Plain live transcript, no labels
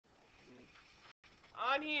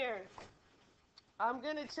on here, I'm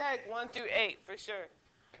going to check 1 through 8 for sure.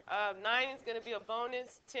 9 is going to be a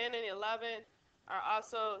bonus. 10 and 11 are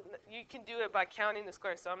also, you can do it by counting the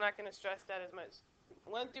squares, so I'm not going to stress that as much.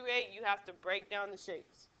 1 through 8, you have to break down the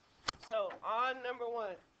shapes. So on number 1,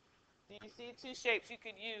 do you see 2 shapes you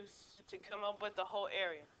could use to come up with the whole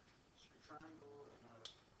area?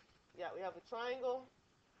 Yeah, we have a triangle.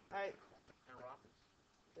 All right.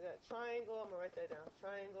 We got triangle. I'm going to write that down.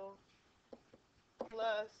 Triangle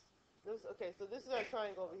plus this. Okay, so this is our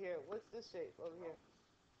triangle over here. What's this shape over here?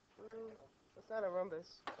 It's not a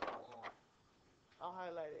rhombus. I'll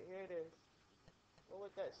highlight it. Here it is.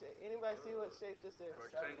 What's that shape? Anybody see what shape this is?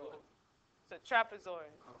 Rectangle. It's a trapezoid.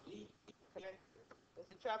 Okay?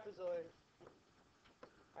 It's a trapezoid.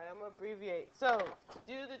 Alright, I'm going to abbreviate. So, to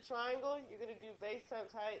do the triangle, you're going to do base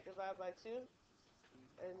times height divided by 2.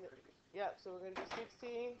 And, yeah, so we're going to do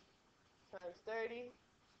 16 times 30,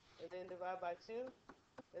 and then divide by 2.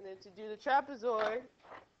 And then to do the trapezoid,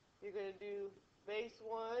 you're going to do base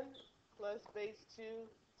 1 plus base 2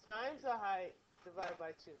 times the height divided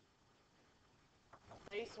by 2.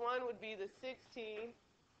 Base 1 would be the 16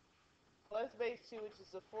 plus base 2, which is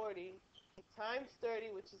the 40, times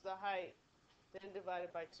 30, which is the height, then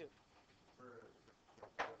divided by 2.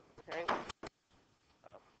 Okay.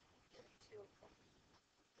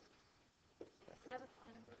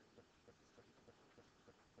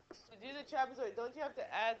 To do the trapezoid, don't you have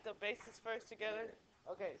to add the bases first together?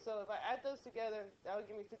 Okay, so if I add those together, that would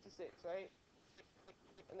give me 56, right?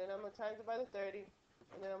 And then I'm going to times it by the 30,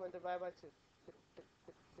 and then I'm going to divide by 2.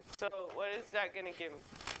 So what is that going to give me?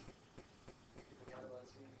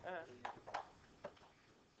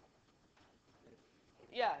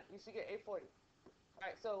 Yeah, you should get 840. All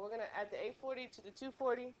right, so we're going to add the 840 to the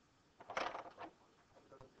 240.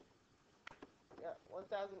 Yeah,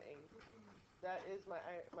 1,080. That is my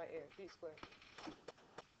air, feet squared.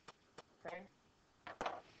 Okay?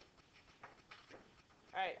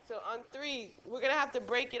 All right, so on 3, we're going to have to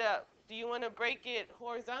break it up. Do you want to break it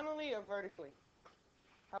horizontally or vertically?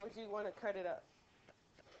 How would you want to cut it up?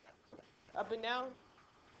 Up and down?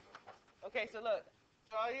 Okay, so look.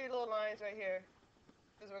 Draw your little lines right here,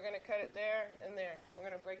 because we're going to cut it there and there. We're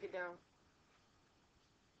going to break it down.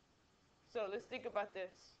 So let's think about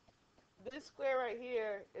this. This square right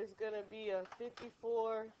here is going to be a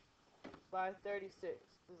 54 by 36.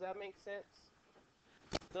 Does that make sense?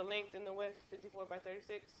 The length and the width, 54 by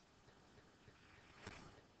 36.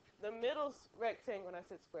 The middle rectangle, and I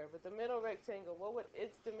said square, but the middle rectangle, what would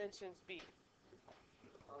its dimensions be?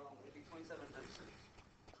 Maybe 27 and 36.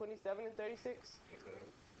 27 and 36?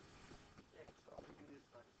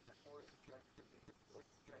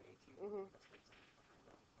 Mm-hmm.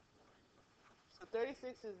 So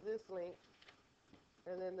 36 is this length,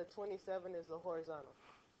 and then the 27 is the horizontal.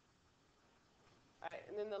 All right,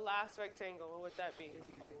 and then the last rectangle, what would that be?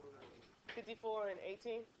 54 and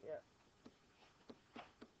 18? Yeah.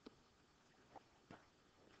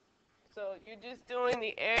 So you're just doing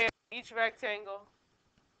the area of each rectangle.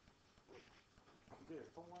 Do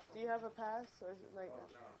you have a pass, or is it like?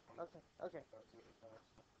 Okay.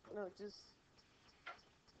 No, just.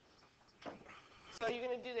 So you're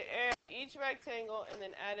gonna do the area of each rectangle and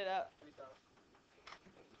then add it up.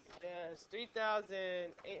 Yes,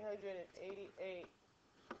 3,888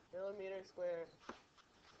 millimeters squared.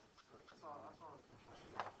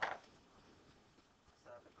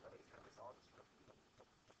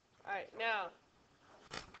 All right, now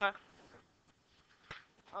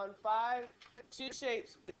on 5, 2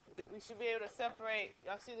 shapes, we should be able to separate.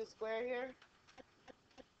 Y'all see the square here?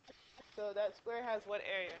 So that square has what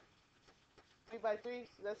area? 3 by 3,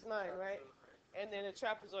 so that's 9, right? And then a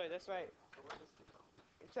trapezoid, that's right.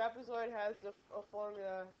 The trapezoid has a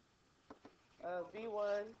formula of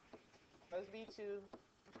V1 plus V2,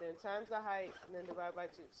 then times the height, and then divide by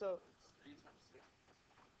 2. So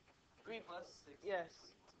 3 plus 6.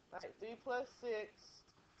 Yes. All right, 3 plus 6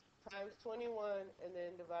 times 21, and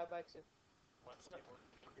then divide by 2.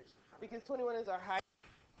 Because 21 is our height.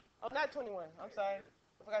 Oh, not 21. I'm sorry. I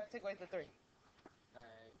forgot to take away the 3.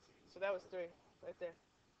 So that was 3 right there.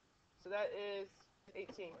 So that is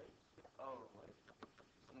 18. Oh, so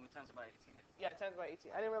we times by 18. Yeah, times by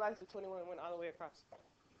 18. I didn't realize the 21 went all the way across.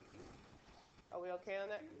 Are we okay on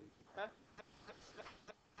that? Huh?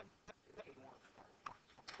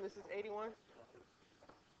 This is 81.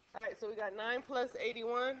 All right, so we got 9 plus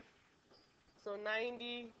 81. So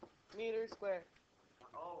 90 meters squared.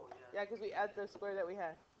 Oh, yeah. Yeah, because we add the square that we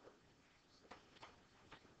had.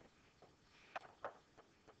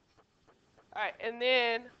 All right, and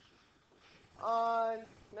then on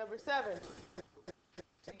number 7,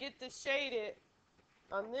 to get this shaded,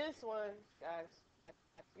 on this one, guys,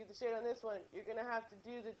 get the shade on this one, you're going to have to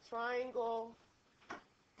do the triangle.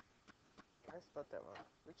 I spelled that wrong.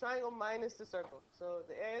 The triangle minus the circle. So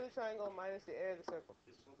the area of the triangle minus the area of the circle.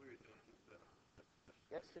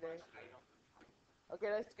 Yesterday. Okay,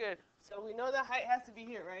 that's good. So we know the height has to be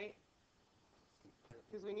here, right?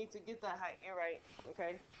 Because we need to get that height here, right?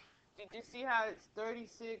 Okay. Did you see how it's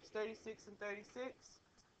 36, 36, and 36?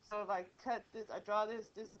 So if I cut this, I draw this,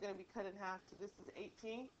 this is going to be cut in half. So this is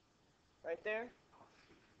 18, right there.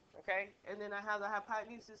 Okay, and then I have the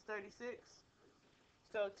hypotenuse is 36.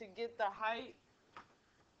 So to get the height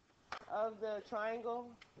of the triangle,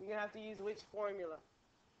 you're going to have to use which formula?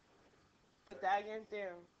 Pythagorean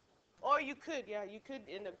theorem. Or you could, yeah, you could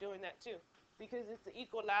end up doing that too. Because it's the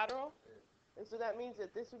equilateral. And so that means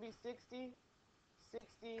that this would be 60,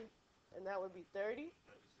 60, and that would be 30.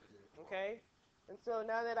 Okay? And so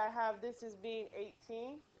now that I have this as being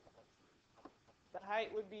 18, the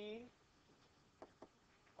height would be,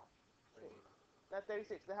 not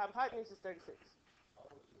 36, the hypotenuse is 36.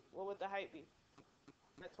 What would the height be?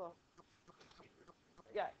 Not 12.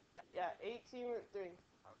 Yeah, 18 root 3.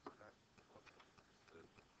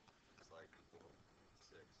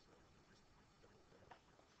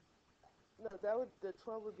 No, the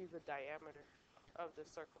 12 would be the diameter of the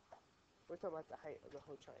circle. We're talking about the height of the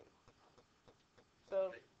whole triangle.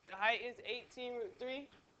 So the height is 18 root 3.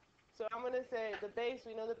 So I'm going to say the base,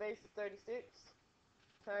 we know the base is 36,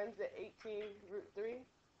 times the 18 root 3,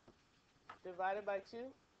 divided by 2.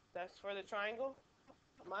 That's for the triangle.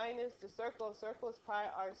 Minus the circle. Circle is pi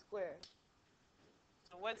r squared.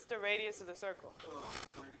 So what's the radius of the circle?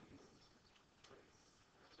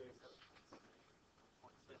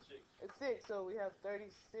 It's 6, so we have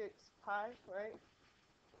 36 pi, right?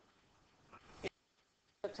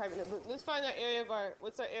 Let's find our area of our,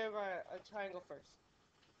 what's our area of our triangle first?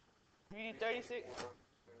 You need 36?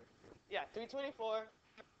 Yeah, 324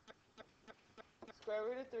 square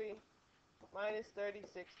root of 3 minus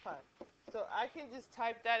 36 pi. So I can just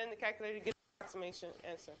type that in the calculator to get the approximation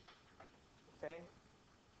answer. Okay?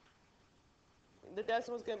 The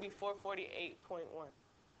decimal is going to be 448.1.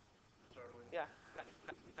 Yeah.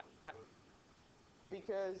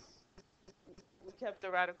 Because we kept the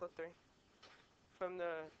radical 3 from the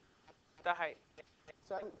height.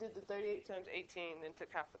 So I did the 38 times 18, then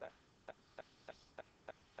took half of that.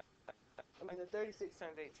 I mean the 36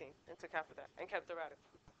 times 18, and took half of that, and kept the radical.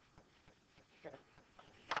 Okay.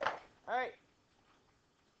 All right.